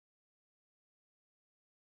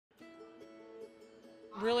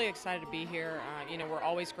Really excited to be here. We're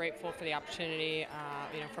always grateful for the opportunity,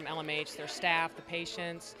 from LMH, their staff, the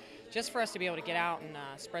patients, just for us to be able to get out and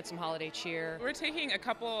spread some holiday cheer. We're taking a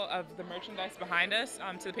couple of the merchandise behind us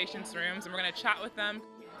to the patients' rooms, and we're going to chat with them.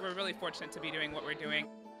 We're really fortunate to be doing what we're doing.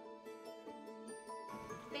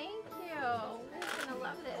 Thank you. We're gonna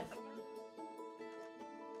love this.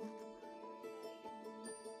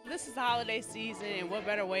 This is the holiday season, and what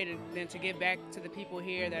better way than to give back to the people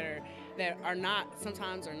here that are not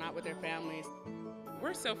sometimes are not with their families.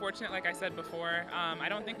 We're so fortunate, like I said before. I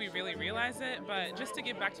don't think we really realize it, but just to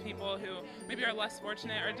give back to people who maybe are less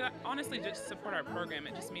fortunate or honestly just support our program,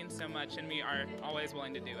 it just means so much, and we are always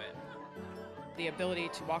willing to do it. The ability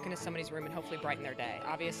to walk into somebody's room and hopefully brighten their day.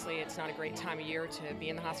 Obviously, it's not a great time of year to be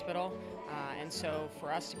in the hospital, and so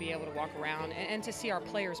for us to be able to walk around and to see our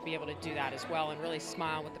players be able to do that as well and really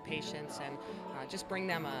smile with the patients and just bring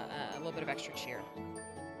them a little bit of extra cheer.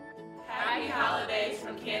 Happy holidays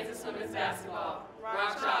from Kansas Women's Basketball.